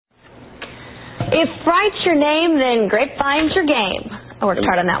If Fright's your name, then Grapevine's your game. I worked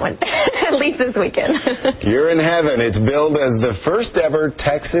hard on that one, at least this weekend. You're in heaven. It's billed as the first ever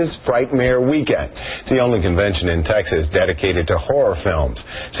Texas Frightmare weekend. It's the only convention in Texas dedicated to horror films.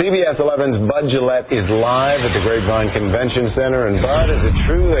 CBS 11's Bud Gillette is live at the Grapevine Convention Center. And Bud, is it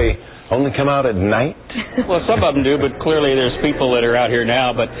true they only come out at night? Well, some of them do, but clearly there's people that are out here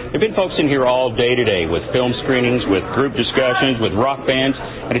now. But there have been folks in here all day today with film screenings, with group discussions, with rock bands,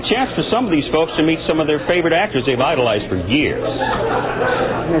 and a chance for some of these folks to meet some of their favorite actors they've idolized for years.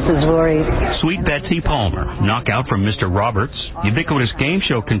 Mrs. Voorhees. Sweet Betsy Palmer, knockout from Mr. Roberts, ubiquitous game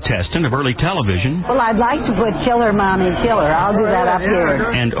show contestant of early television. Well, I'd like to put Killer Mommy Killer. I'll do that up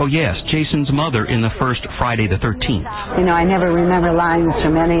here. And, oh yes, Jason's mother in the first Friday the 13th. You know, I never remember lines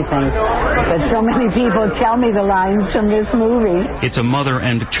from anything, but so many people tell me the lines from this movie. It's a mother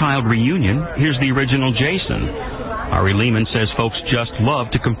and child reunion. Here's the original Jason. Ari Lehman says folks just love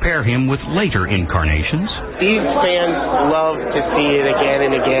to compare him with later incarnations. These fans love to see it again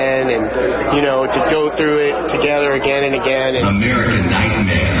and again, and, you know, to go through it together again and again. American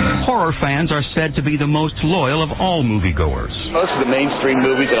Nightmare. Horror fans are said to be the most loyal of all moviegoers. Most of the mainstream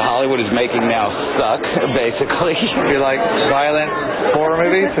movies that Hollywood is making now suck, basically. If you like violent horror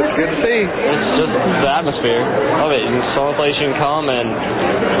movies, it's good to see. It's just the atmosphere of it. It's some place you can come and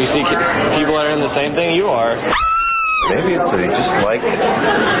you see people that are in the same thing you are. Maybe it's they just like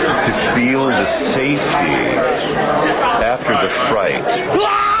to feel the safety after the fright.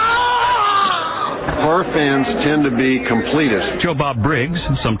 Horror fans tend to be completists. Joe Bob Briggs,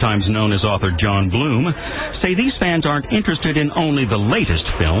 sometimes known as author John Bloom, say these fans aren't interested in only the latest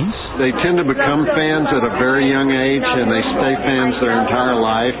films. They tend to become fans at a very young age, and they stay fans their entire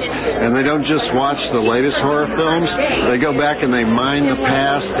life. And they don't just watch the latest horror films. They go back and they mine the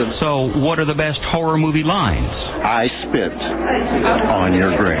past. So what are the best horror movie lines? I spit on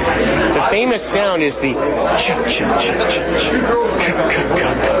your grave. The famous sound is the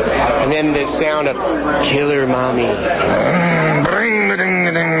and then the sound of Killer Mommy.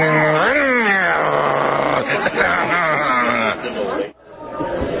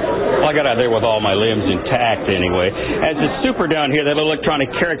 Well, I got out there with all my limbs intact anyway. As it's super down here, that little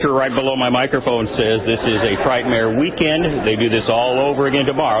electronic character right below my microphone says this is a Frightmare weekend. They do this all over again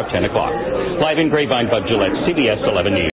tomorrow, 10 o'clock. Live in Grapevine, Bud Gillette, CBS 11 News.